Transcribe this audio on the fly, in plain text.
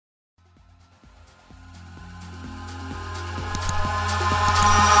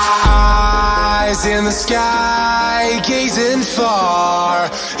in the sky, gazing far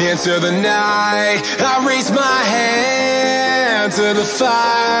into the night. I raise my hand to the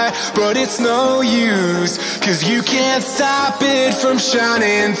fire, but it's no use, 'cause you can't stop it from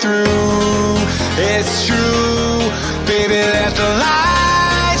shining through. It's true, baby, let the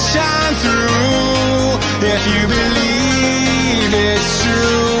light shine through. If you believe it's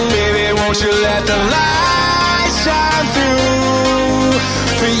true, baby, won't you let the light shine through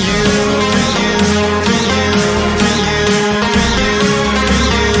for you, for you, for you, for you, for you, for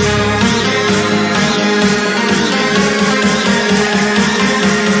you, for you,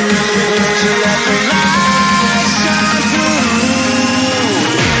 won't you let the light shine through?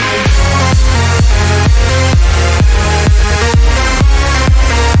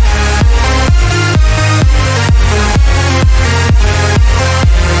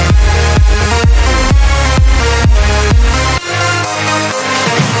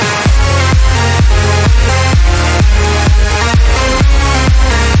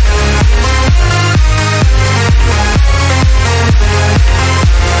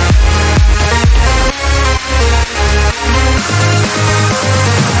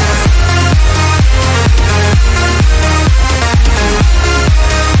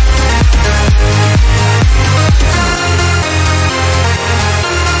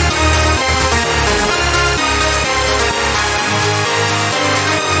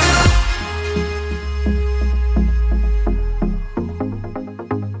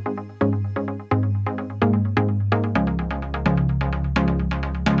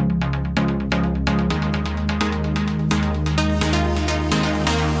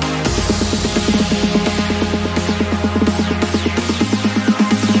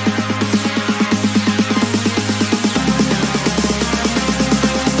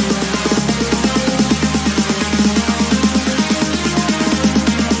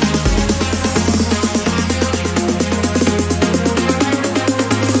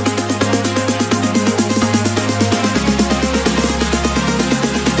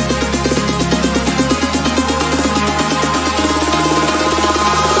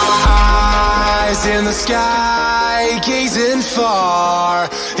 In the sky, gazing far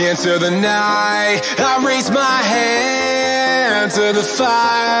into the night. I raise my hand to the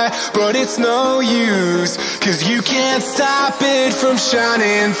fire, but it's no use, 'cause you can't stop it from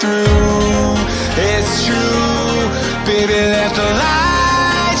shining through. It's true, baby, let the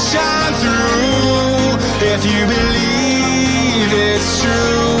light shine through. If you believe it's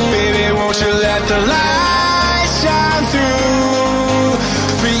true, baby, won't you let the light